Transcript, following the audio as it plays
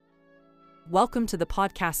Welcome to the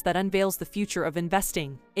podcast that unveils the future of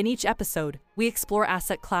investing. In each episode, we explore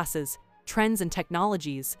asset classes, trends, and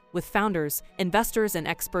technologies with founders, investors, and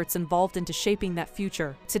experts involved into shaping that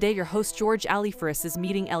future. Today, your host George Aliferis is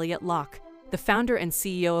meeting Elliott Locke, the founder and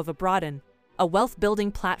CEO of Abroaden, a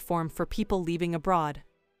wealth-building platform for people leaving abroad.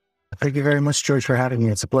 Thank you very much, George, for having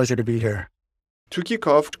me. It's a pleasure to be here. To kick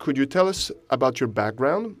off, could you tell us about your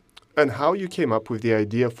background and how you came up with the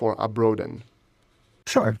idea for Abroaden?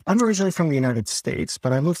 Sure. I'm originally from the United States,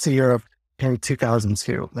 but I moved to Europe in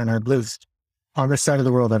 2002, and I've lived on this side of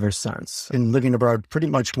the world ever since. Been living abroad pretty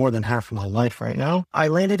much more than half of my life right now. I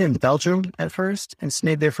landed in Belgium at first and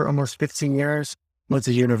stayed there for almost 15 years. Went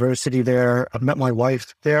to university there. I met my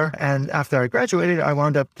wife there. And after I graduated, I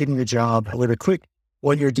wound up getting a job with a quick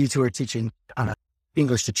one-year detour teaching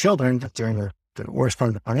English to children during the worst part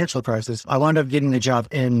of the financial crisis. I wound up getting a job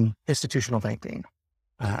in institutional banking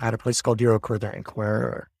at a place called Euroclear Bank,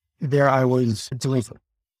 where there I was doing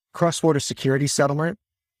cross-border security settlement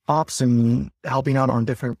ops and helping out on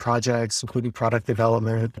different projects, including product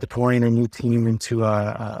development, deploying a new team into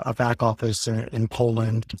a back office in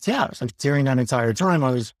Poland. Yeah, so during that entire time,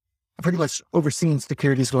 I was pretty much overseeing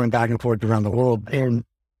securities going back and forth around the world in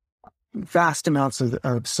vast amounts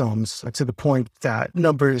of sums, to the point that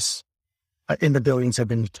numbers in the billions have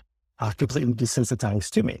been completely desensitized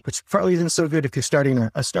to me, which probably isn't so good if you're starting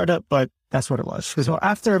a startup, but that's what it was. So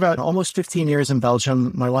after about almost 15 years in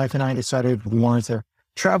Belgium, my wife and I decided we wanted to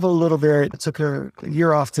travel a little bit. It took a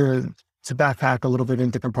year off to backpack a little bit in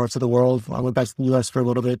different parts of the world. I went back to the US for a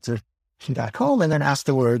little bit to come back home. And then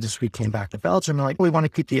afterwards, we came back to Belgium and we want to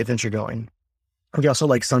keep the adventure going. We also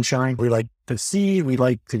like sunshine. We like the sea. We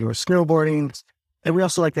like to go snowboarding. And we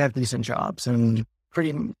also like to have decent jobs. And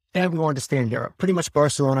we wanted to stay in Europe. Pretty much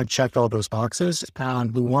Barcelona checked all those boxes.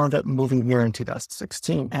 And we wound up moving here in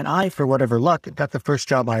 2016. And I, for whatever luck, got the first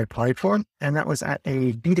job I applied for. And that was at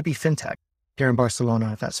a B2B fintech here in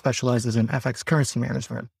Barcelona that specializes in FX currency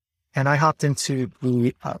management. And I hopped into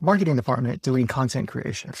the marketing department doing content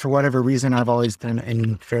creation. For whatever reason, I've always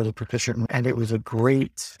been fairly proficient. And it was a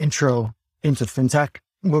great intro into fintech,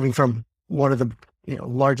 moving from one of the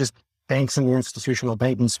largest banks in the institutional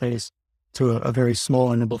banking space to a very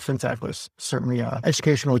small and nimble fintech was certainly an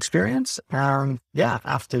educational experience. And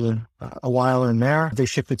after a while in there, they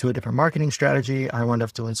shifted to a different marketing strategy. I wound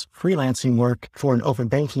up doing some freelancing work for an open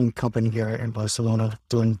banking company here in Barcelona,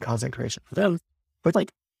 doing content creation for them. But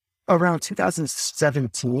around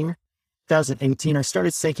 2017, 2018, I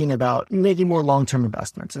started thinking about maybe more long-term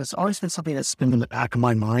investments. And it's always been something that's been in the back of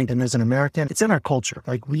my mind. And as an American, it's in our culture.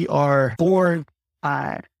 We are born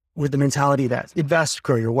with the mentality that invest,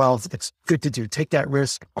 grow your wealth. It's good to do. Take that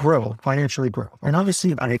risk, grow, financially grow. And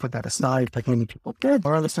obviously, I put that aside, like many people did.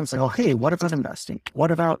 Or other times, hey, what about investing?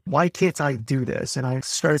 Why can't I do this? And I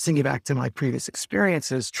started thinking back to my previous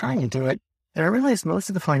experiences trying to do it. And I realized most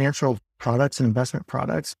of the financial products and investment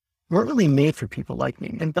products weren't really made for people like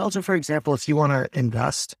me. In Belgium, for example, if you want to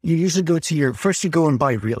invest, you usually you go and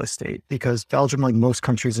buy real estate, because Belgium, like most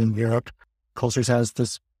countries in Europe, cultures has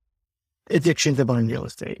this addiction to buying real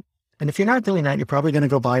estate. And if you're not doing that, you're probably going to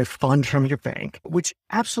go buy a fund from your bank, which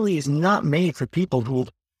absolutely is not made for people who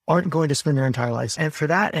aren't going to spend their entire lives. And for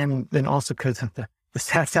that, and then also because of the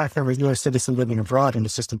sad fact that we're U.S. citizens living abroad and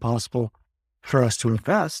it's just impossible for us to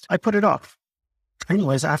invest, I put it off.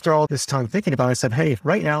 Anyways, after all this time thinking about it, I said, hey,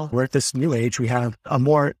 right now we're at this new age. We have a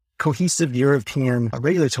more cohesive European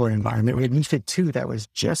regulatory environment. We had MiFID II that was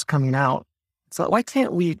just coming out. So why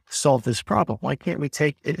can't we solve this problem? Why can't we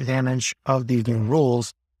take advantage of these new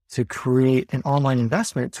rules to create an online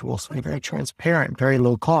investment tool, something very transparent, very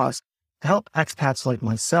low cost, to help expats like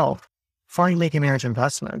myself find, make, and manage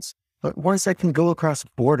investments, but ones that can go across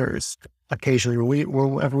borders occasionally,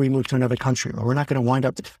 wherever we move to another country, or we're not going to wind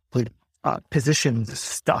up with positions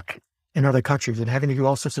stuck in other countries and having to do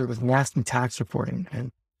all sorts of nasty tax reporting.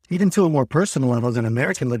 And even to a more personal level, as an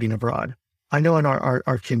American living abroad, I know in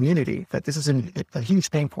our community that this is a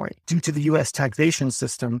huge pain point due to the U.S. taxation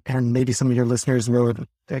system. And maybe some of your listeners know,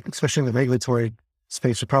 especially in the regulatory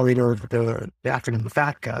space, would probably know the acronym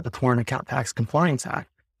FATCA, the Foreign Account Tax Compliance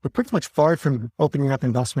Act. We're pretty much barred from opening up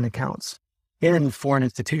investment accounts in foreign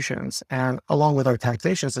institutions. And along with our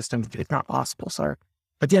taxation system, it's not possible. So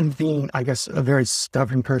again, being, I guess, a very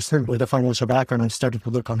stubborn person with a financial background, I started to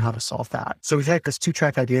look on how to solve that. So we've had this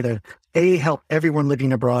two-track idea to A, help everyone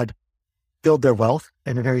living abroad build their wealth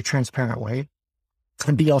in a very transparent way,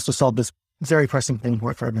 and B, also solve this very pressing pain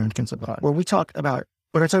point for Americans abroad. When I talk about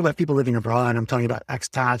people living abroad, I'm talking about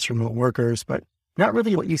expats, remote workers, but not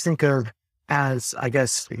really what you think of as, I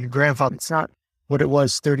guess, your grandfather. It's not what it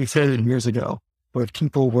was 30, 40 years ago, where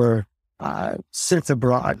people were sent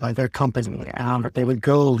abroad by their company. They would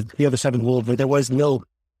go to the other side of the world where there was no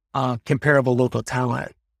comparable local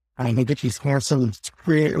talent. And they get these handsome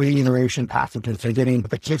remuneration packages. They're getting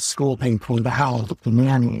the kids' school paid for, the house, the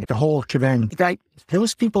nanny, the whole shebang.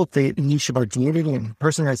 Those people, the niche of our community, and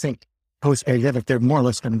personally, I think post-pandemic, they're more or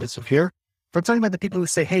less going to disappear. But I'm talking about the people who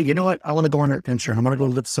say, hey, you know what? I want to go on an adventure. I want to go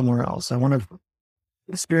live somewhere else. I want to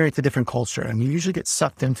experience a different culture. And you usually get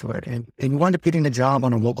sucked into it. And you wind up getting a job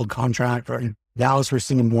on a local contract, or now as we're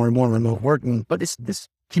seeing more and more remote working. But it's this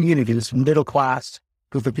community, this middle class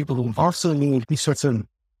group of people who also need these sorts of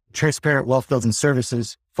transparent wealth building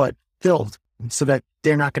services, but built so that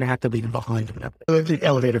they're not going to have to leave behind. The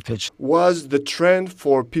elevator pitch. Was the trend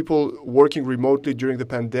for people working remotely during the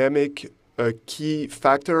pandemic a key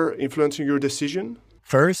factor influencing your decision?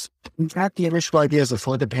 First, we had the initial ideas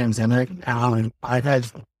before the pandemic. I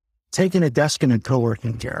had taken a desk in a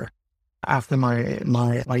co-working year after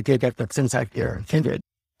my gig at the FinTech year ended.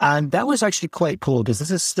 And that was actually quite cool because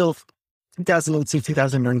this is still 2018,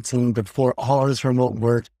 2019, before all of this remote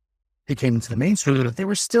work became into the mainstream. There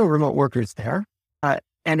were still remote workers there.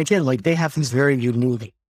 And again, they have these very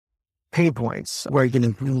unique pain points where, if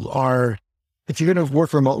you're going to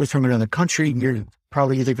work remotely from another country, you're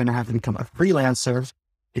probably either going to have to become a freelancer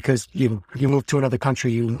because you move to another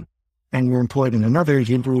country and you're employed in another,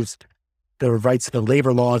 you lose the rights to the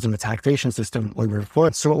labor laws and the taxation system where you're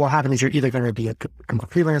employed. So what will happen is you're either going to be a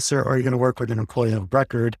freelancer or you're going to work with an employee of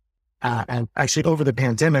record. And actually over the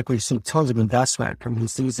pandemic, we've seen tons of investment from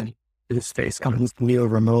VCs in this space, companies, Neo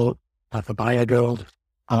Remote, Fabayago,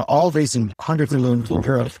 all raising hundreds of millions of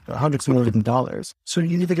euros, hundreds of millions of dollars. So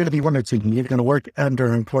you're either going to be one or two. You're either going to work under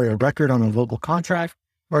an employer of record on a local contract,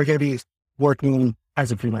 or you're going to be working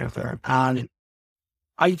as a freelancer. And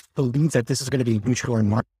I believe that this is going to be a huge growing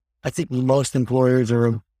market. I think most employers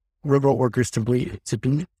or remote workers to be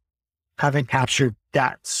haven't captured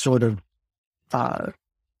that sort of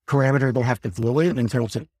parameter they have to deal with in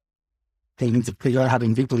terms of they need to figure out how to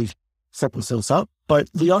individually set themselves up. But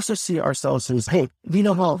we also see ourselves as, hey, we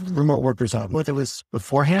know how remote workers are, what it was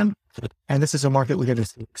beforehand. And this is a market we're going to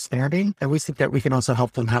see expanding. And we think that we can also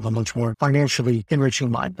help them have a much more financially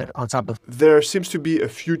enriching life on top of. There seems to be a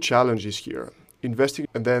few challenges here. Investing,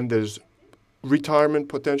 and then there's retirement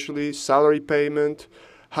potentially, salary payment.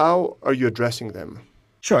 How are you addressing them?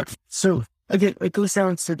 Sure. So again, it goes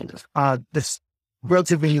down to this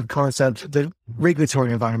relatively new concept, the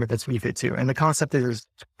regulatory environment that's we fit to. And the concept is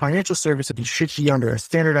financial services should be under a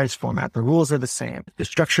standardized format. The rules are the same. The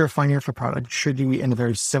structure of financial product should be in a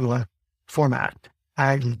very similar format.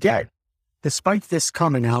 And yet, despite this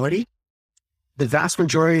commonality, the vast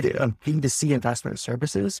majority of B2C investment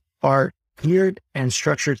services are geared and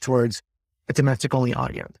structured towards a domestic-only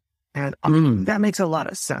audience. And that makes a lot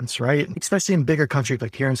of sense, right? Especially in bigger countries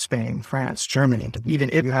like here in Spain, France, Germany.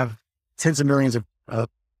 Even if you have tens of millions of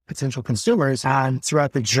potential consumers, and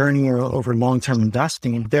throughout the journey or over long-term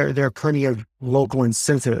investing, there are plenty of local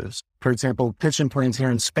incentives. For example, pension plans here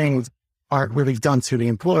in Spain aren't really done to the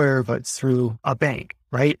employer, but through a bank,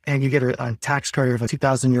 right? And you get a tax credit of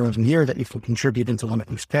 2,000 euros a year that you can contribute into one of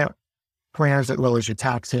these plans that lowers your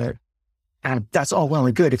tax hit. And that's all well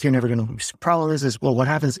and good if you're never going to lose. The problem is, well, what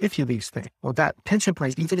happens if you leave Spain? Well, that pension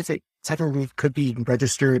plan, even if it technically could be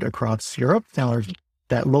registered across Europe, or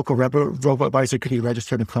that local robo-advisor could be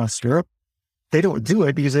registered across Europe, they don't do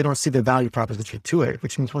it because they don't see the value proposition to it,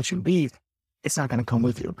 which means once you leave, it's not going to come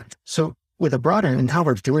with you. So with Abroaden and how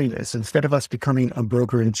we're doing this, instead of us becoming a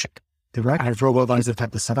brokerage direct as robo-advisors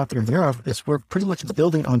have to set up in Europe, is we're pretty much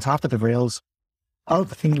building on top of the rails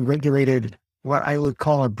of a regulated, what I would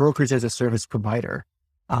call a brokerage as a service provider.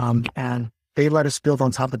 And they let us build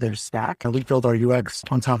on top of their stack, and we build our UX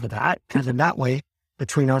on top of that. And in that way,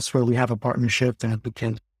 between us, where we have a partnership and we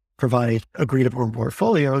can provide agreed upon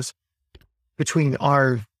portfolios, between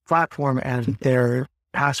our platform and their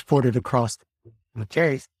passported across the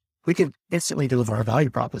case, we can instantly deliver our value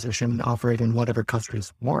proposition and operate in whatever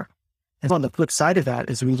countries more. And on the flip side of that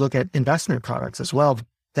is we look at investment products as well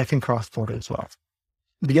that can cross-border as well.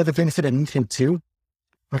 The other benefit of anything too,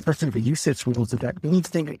 especially the UCITS rules, is that we need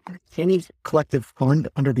to think any collective fund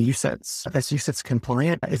under the UCITS that's UCITS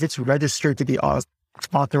compliant, if it's registered to be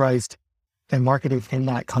authorized and marketed in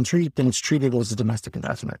that country, then it's treated as a domestic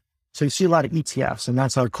investment. So you see a lot of ETFs, and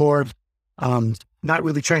that's our core. Not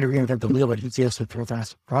really trying to reinvent the wheel, but ETFs are a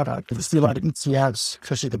fantastic product. You see a lot of ETFs,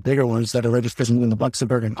 especially the bigger ones that are registered in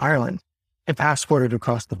Luxembourg and Ireland and passported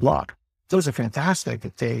across the block. Those are fantastic.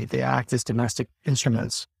 They act as domestic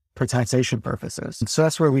instruments for taxation purposes. And so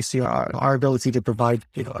that's where we see our ability to provide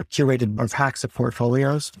a curated packs of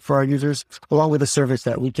portfolios for our users, along with a service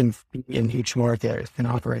that we can in each market and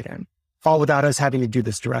operate in. all without us having to do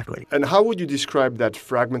this directly. And how would you describe that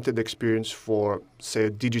fragmented experience for, say, a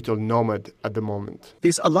digital nomad at the moment?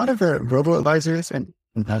 There's a lot of the robo-advisors and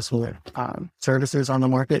investment services on the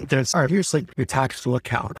market. Here's like your taxable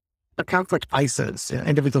account. Accounts like ISAs,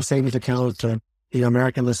 individual savings accounts, to the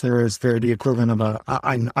American listeners, they're the equivalent of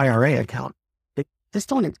an IRA account.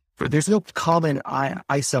 There's no common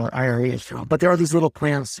ISA or IRA account, but there are these little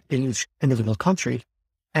plans in each individual country.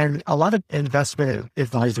 And a lot of investment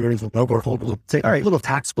advisors will say, all right, little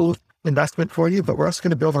taxable investment for you, but we're also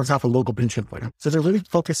going to build on top of local pension plan. So they're really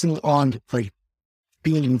focusing on like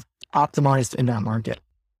being optimized in that market.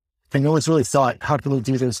 And no one's really thought, how can we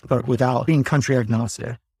do this, but without being country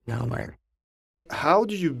agnostic? How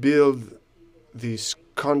do you build this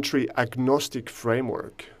country agnostic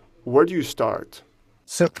framework? Where do you start?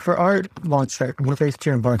 So for our launch site, we're based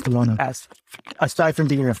here in Barcelona. Aside from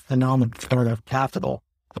being a phenomenal startup capital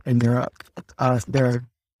in Europe, they're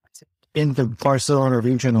in the Barcelona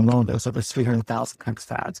region alone. There's over 300,000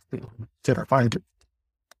 expats that are fine.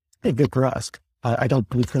 Hey, good for us. I don't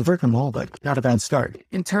convert them all, but not a bad start.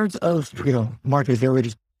 In terms of, markets, they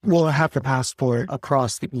already will have the passport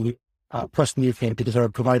across the EU, plus the UK, because our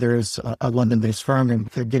provider is a London-based firm and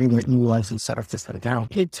they're getting their EU license set up to set it down.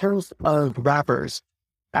 In terms of wrappers,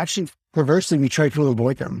 actually, perversely, we try to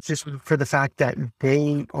avoid them just for the fact that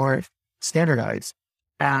they are standardized.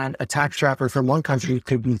 And a tax wrapper from one country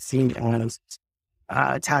could be seen as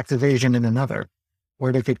tax evasion in another,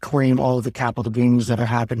 where they could claim all of the capital gains that are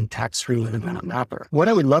happening tax-free in that wrapper. What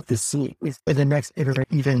I would love to see is in the next iteration,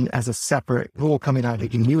 even as a separate rule coming out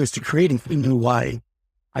of the EU, is to create an EU-wide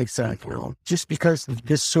ISA, just because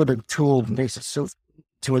this sort of tool makes it so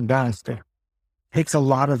to invest. It takes a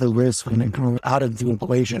lot of the risk when it comes out of the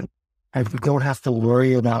equation. And we don't have to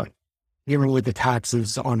worry about dealing with the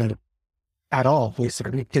taxes on it at all,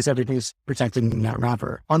 basically, because everything's protected in that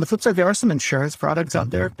wrapper. On the flip side, there are some insurance products out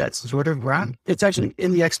there that's sort of wrapped. It's actually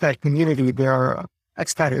in the expat community, there are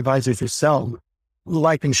expat advisors who sell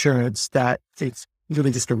life insurance that it's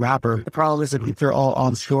really just a wrapper. The problem is that if they're all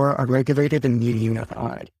offshore, unregulated, and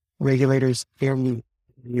unified. Regulators really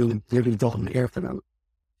don't care for them,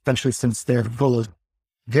 especially since they're full of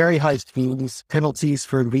very high fees, penalties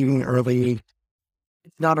for leaving early.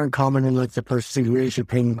 It's not uncommon in like the purchasing where you should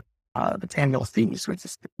pay the annual fees, which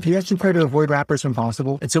is, we actually try to avoid wrappers when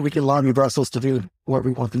possible. And so we can lobby Brussels to do what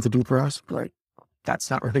we want them to do for us. Like, that's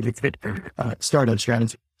not really a good startup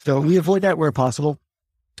strategy. So we avoid that where possible.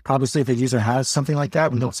 Obviously, if a user has something like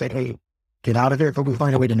that, we don't say, hey, get out of it, but we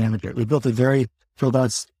find a way to manage it. We built a very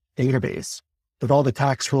robust database with all the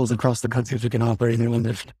tax rules across the countries we can operate in,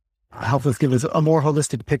 and help us give us a more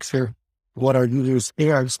holistic picture of what our users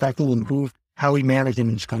are expecting to improve how we manage in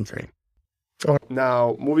each country.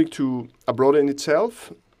 Now, moving to Abroaden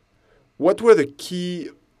itself, what were the key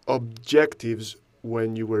objectives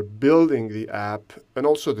when you were building the app, and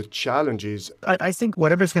also the challenges? I think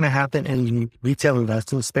whatever's going to happen in the retail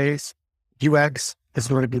investment space, UX is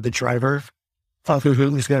going to be the driver of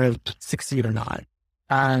who's going to succeed or not.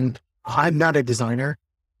 And I'm not a designer.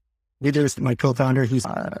 Neither is my co-founder, who's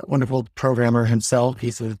a wonderful programmer himself.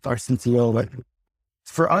 He's our CTO. But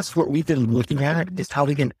for us, what we've been looking at is how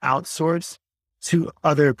we can outsource to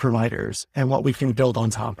other providers and what we can build on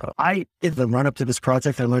top of. In the run up to this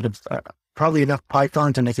project, I learned probably enough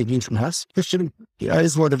Python to make a huge mess. Christian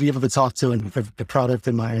is more to be able to talk to and the product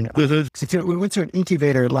in mind. We went to an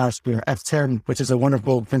incubator last year, F10, which is a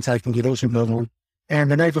wonderful fintech incubation builder. And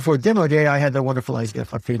the night before demo day, I had the wonderful idea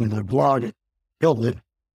of creating the blog, build it.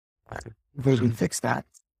 We fixed that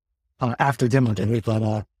after demo day.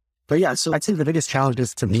 But yeah, so I'd say the biggest challenge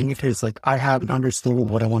is to me is like, I haven't understood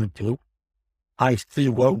what I want to do. I see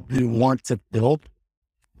what we want to build.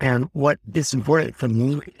 And what is important for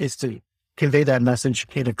me is to convey that message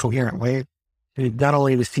in a coherent way, to not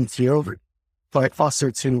only the CTO, but also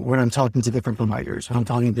to when I'm talking to different providers, when I'm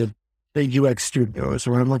talking to the UX studios,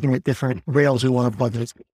 or when I'm looking at different rails we want to plug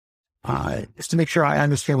this, just to make sure I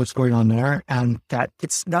understand what's going on there, and that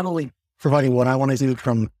it's not only providing what I want to do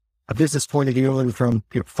from a business point of view and from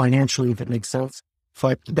financially, if it makes sense,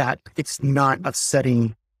 but that it's not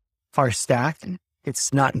upsetting our stack.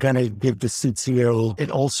 It's not going to give the CTO an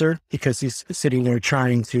ulcer because he's sitting there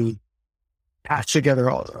trying to patch together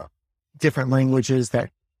all the different languages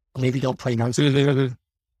that maybe don't play nice.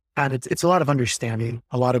 And it's a lot of understanding,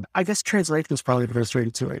 a lot of, I guess translation is probably the best way to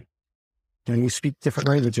do it. You speak different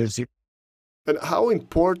languages. And how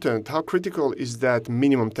important, how critical is that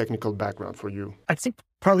minimum technical background for you? I think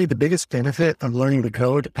probably the biggest benefit of learning the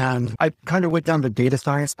code, and I kind of went down the data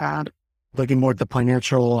science path, looking more at the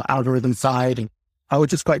financial algorithm side. And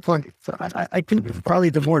which is quite fun. So I think probably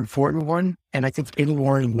the more important one, and I think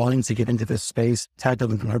anyone wanting to get into this space,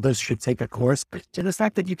 technical regardless, should take a course. And the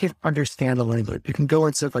fact that you can understand the language, you can go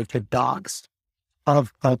into like the docs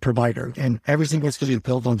of a provider and everything is going to be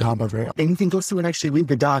built on top of it. And you can go through and actually read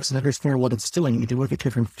the docs and understand what it's doing. You can look at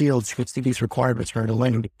different fields, you can see these requirements for the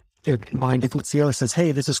language. Mind if the CEO says,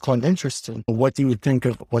 hey, this is quite interesting. What do you think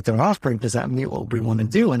of what they're offering? Does that mean what we want to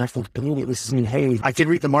do? And I think immediately this is mean, hey, I can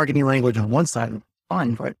read the marketing language on one side,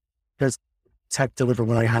 fine, but does tech deliver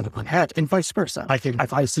what I have in my head? And vice versa. I think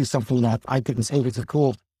if I see something that I think is, hey, this is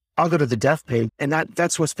cool, I'll go to the dev page. And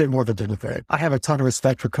that's what's been more of a benefit. I have a ton of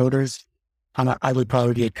respect for coders. I would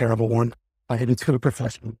probably be a terrible one if I had into a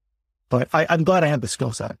profession. But I'm glad I have the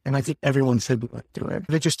skill set, and I think everyone should be able to do it.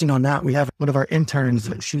 Interesting on that, we have one of our interns,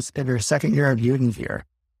 she's in her second year of uni here.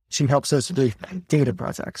 She helps us do data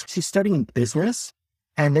projects. She's studying business,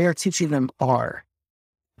 and they are teaching them R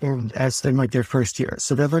as in like their first year.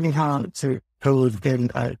 So they're learning how to code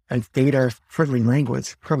in a data-friendly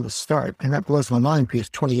language from the start. And that blows my mind because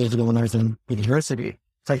 20 years ago when I was in university,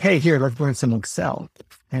 it's like, hey, here, let's learn some Excel.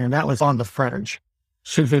 And that was on the fringe.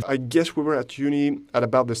 I guess we were at uni at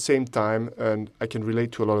about the same time, and I can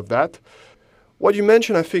relate to a lot of that. What you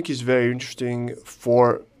mentioned, I think, is very interesting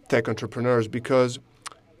for tech entrepreneurs because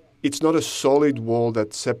it's not a solid wall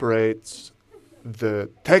that separates the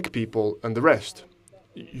tech people and the rest.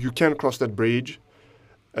 You can cross that bridge,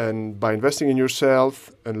 and by investing in yourself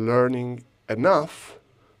and learning enough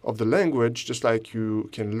of the language, just like you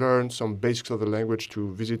can learn some basics of the language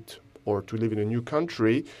to visit or to live in a new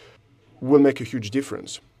country, will make a huge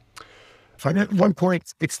difference. At one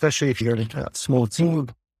point, especially if you're in a small team,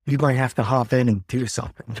 you might have to hop in and do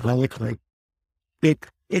something.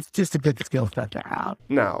 It's just a good skill set to have.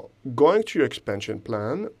 Now, going to your expansion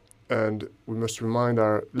plan, and we must remind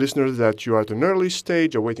our listeners that you are at an early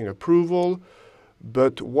stage awaiting approval,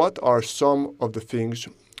 but what are some of the things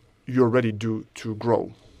you already do to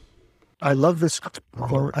grow? I love this.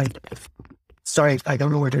 Sorry, I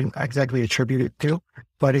don't know where to exactly attribute it to,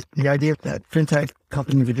 but it's the idea that fintech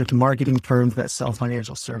companies are just marketing firms that sell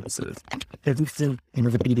financial services. It's in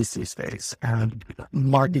the B2C space, and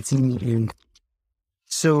marketing is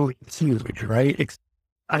so huge, right?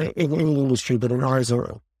 In any industry, but in ours,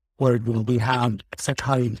 where we have such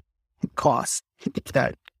high costs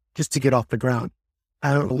that just to get off the ground.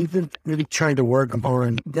 We've been really trying to work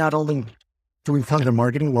on not only doing tons of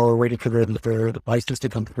marketing while we're waiting for the license to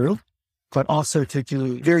come through, but also to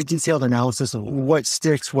do very detailed analysis of what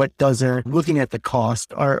sticks, what doesn't, looking at the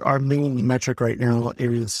cost. Our main metric right now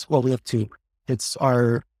is, well, we have two. It's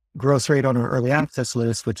our growth rate on our early access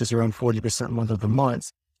list, which is around 40% month over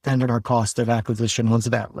month, and then our cost of acquisition onto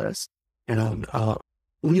that list. And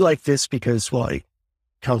we like this because, well, it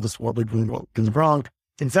tells us what we're doing, what is wrong.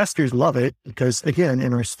 Investors love it because, again,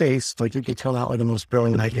 in our space, like you can tell out like the most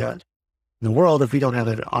brilliant idea in the world. If we don't have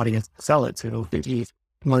an audience to sell it to,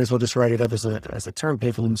 might as well just write it up as a term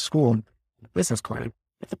paper in school and business plan.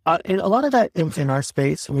 And a lot of that in our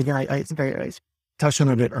space, I think I touched on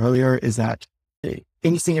it a bit earlier, is that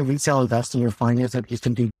anything in retail investing or finance that is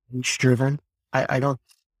going to be niche driven. I don't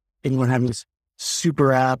anyone having this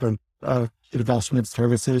super app of investment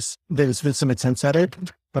services. There's been some attempts at it,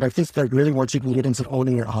 but I think that really once you can get into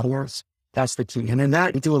owning your audience, that's the key. And in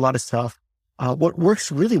that, we do a lot of stuff. What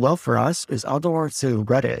works really well for us is I'll go over to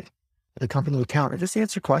Reddit, the company account, and just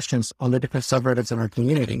answer questions on the different subreddits in our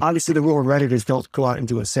community. Obviously, the rule of Reddit is don't go out and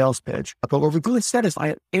do a sales pitch. But what we do instead is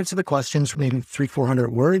I answer the questions, maybe 300-400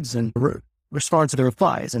 words, and respond to the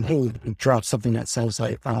replies. And hey, drop something that says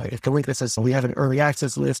like, if the link that says we have an early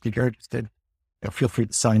access list, if you're interested, feel free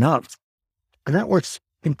to sign up. And that works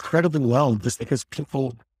incredibly well just because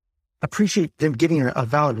people appreciate them getting a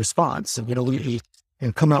valid response. And, we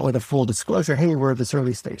come out with a full disclosure. Hey, we're this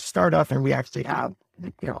early stage startup and we actually have,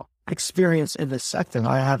 experience in this sector.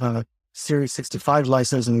 I have a Series 65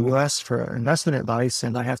 license in the US for investment advice,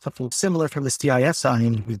 and I have something similar from the CISI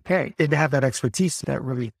in the UK. And to have that expertise that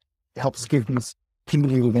really helps give these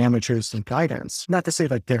community of amateurs some guidance. Not to say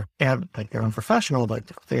like they're unprofessional, but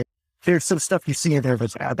there's some stuff you see in there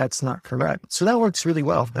that's not correct. So that works really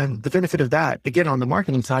well. And the benefit of that, again, on the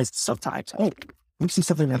marketing side, sometimes, we see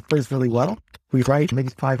something that plays really well. We write maybe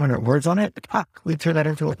 500 words on it. We turn that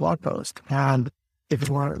into a blog post. And if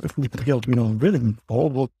we feel, really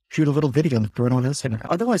bold, we'll shoot a little video and throw it on Instagram.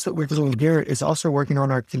 Otherwise, what we're doing here is also working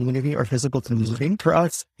on our community, our physical community. For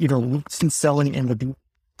us, we've seen selling in the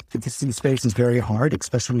B2C space is very hard,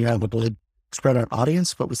 especially when you have a big spread out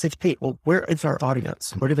audience. But we say, hey, well, where is our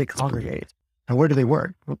audience? Where do they congregate? And where do they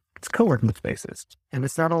work? Well, it's co-working spaces. And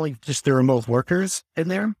it's not only just the remote workers in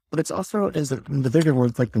there, but it's also the bigger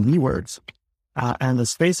words like the we words. and the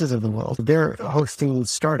spaces of the world. They're hosting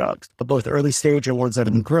startups, both early stage and ones that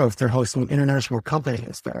are in growth. They're hosting international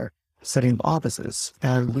companies that are setting up offices.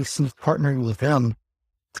 And we see partnering with them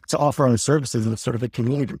to offer our services as sort of a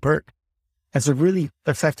community perk. It's a really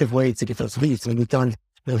effective way to get those leads. And we've done,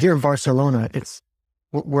 here in Barcelona,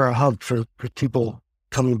 we're a hub for people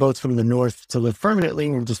coming both from the north to live permanently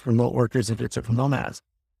and just remote workers and digital nomads.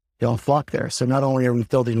 They all flock there. So not only are we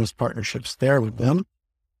building those partnerships there with them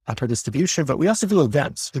for distribution, but we also do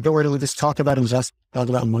events. We go where we just talk about investment, talk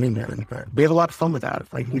about money management. We have a lot of fun with that.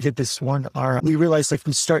 Like we did this one, we realized like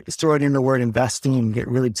we start throwing in the word investing and get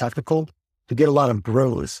really technical to get a lot of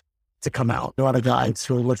bros to come out, a lot of guys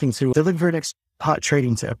who are looking for the next hot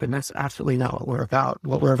trading tip. And that's absolutely not what we're about.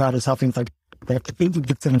 What we're about is helping like they have to think and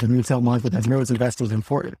get them into retail market that knows investing is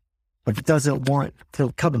important, but it doesn't want to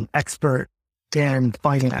become an expert in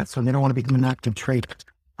finance, so they don't want to become an active trader,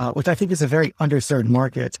 which I think is a very underserved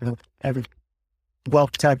market. Every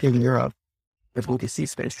wealth tech in Europe with OTC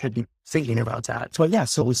space should be thinking about that. So yeah,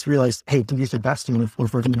 so we realized, hey, to use investing if we're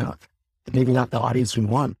working out, maybe not the audience we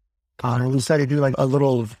want. And we decided to do like a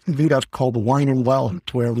little meetup called Wine and Well,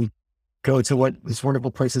 where we go to what these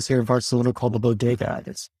wonderful places here in Barcelona called the Bodega.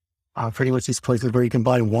 It's pretty much these places where you can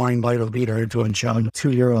buy wine by the liter into a jug,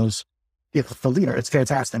 €2 the liter. It's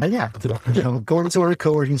fantastic. And yeah, go into our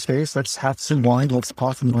co-working space, let's have some wine, let's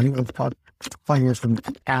pop some money, let's pop finance from,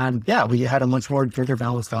 and yeah, we had a much more bigger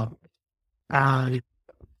balance out.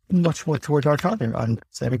 Much more towards our content.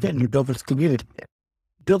 So again, you build this community.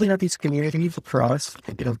 Building up these communities for us,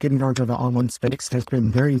 getting onto the online space has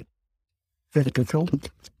been very beneficial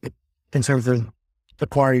in terms of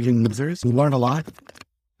acquiring users. We learn a lot.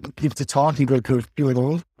 You get to talk, you go to a few of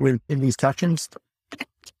those in these sessions.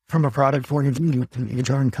 From a product point of view, you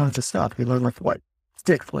learn tons of stuff. You learn like what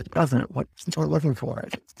sticks, what doesn't, what you're looking for.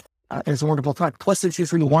 It's a wonderful time. Plus, it's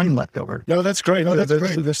usually wine left over. No, that's great. No, that's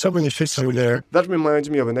great. There's something that fits over there. That reminds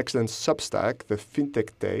me of an excellent Substack, the FinTech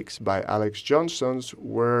Takes by Alex Johnson,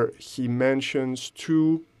 where he mentions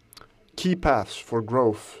two key paths for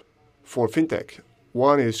growth for FinTech.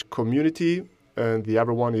 One is community, and the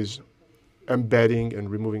other one is embedding and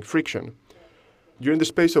removing friction. You're in the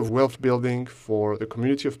space of wealth building for the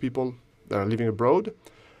community of people that are living abroad.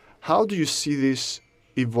 How do you see this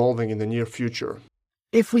evolving in the near future?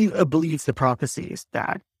 If we believe the prophecies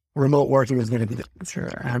that remote working is going to be the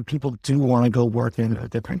future and people do want to go work in a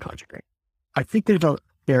different country, I think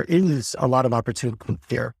there is a lot of opportunity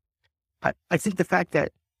there. I think the fact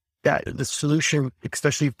that the solution,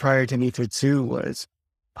 especially prior to Me Too 2, was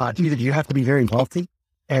either you have to be very wealthy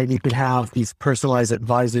and you could have these personalized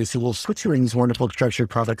advisors who will switch you in these wonderful structured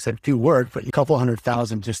products that do work, but a couple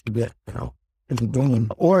 100,000 just to get, into doing,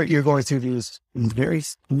 or you're going through these very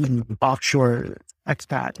offshore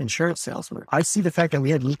expat insurance salesmen. I see the fact that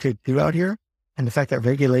we had Me Too 2 out here and the fact that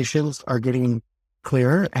regulations are getting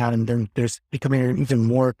clearer and there's becoming an even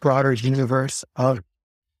more broader universe of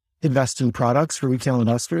investing products for retail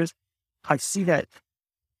investors. I see that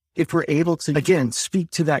if we're able to, again,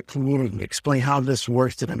 speak to that community, explain how this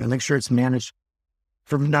works to them and make sure it's managed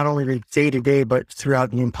from not only the day to day, but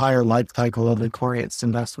throughout the entire life cycle of the client's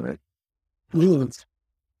investment needs,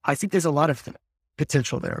 I think there's a lot of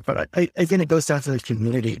potential there. But again, it goes down to the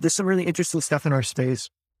community. There's some really interesting stuff in our space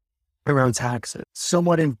around taxes,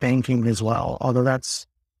 somewhat in banking as well, although that's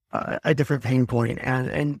a different pain point.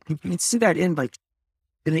 And you can see that in the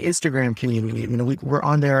Instagram community. We're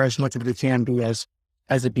on there as much as we can be as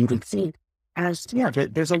a B2C.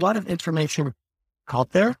 And there's a lot of information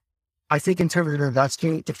out there. I think in terms of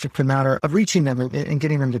investing, it's just a matter of reaching them and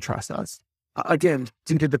getting them to trust us. Again,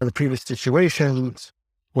 due to the previous situations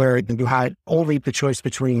where you had only the choice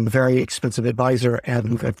between a very expensive advisor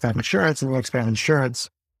and expand insurance, and expand insurance,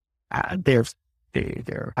 they're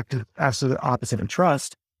absolutely opposite of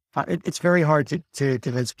trust. It's very hard to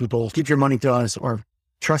convince people, give your money to us or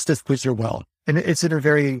trust us with your wealth. And it's in a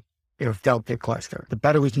very delicate cluster. The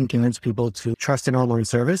better we can convince people to trust an online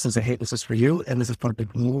service and say, hey, this is for you and this is part of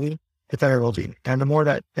the community, the better it will be. And the more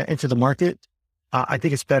that enter the market, I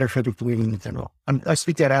think it's better for the community in general. I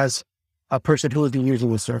speak that as a person who has been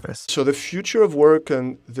using the service. So the future of work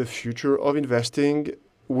and the future of investing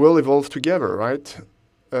will evolve together, right?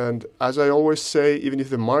 And as I always say, even if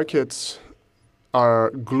the markets are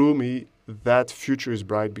gloomy, that future is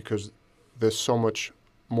bright because there's so much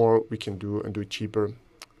more we can do and do it cheaper,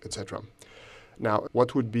 etc. Now,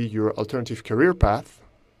 what would be your alternative career path?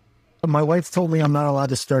 My wife told me I'm not allowed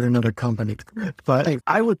to start another company, but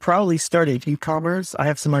I would probably start an e-commerce. I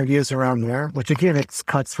have some ideas around there, which again, it's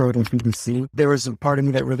cutthroat and BBC. There was a part of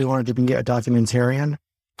me that really wanted to be a documentarian.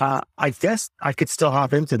 I guess I could still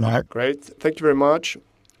hop into that. Great. Thank you very much.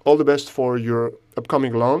 All the best for your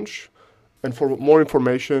upcoming launch. And for more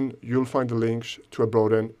information, you'll find the links to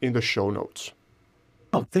Abroaden in the show notes.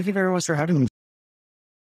 Oh, thank you very much for having me.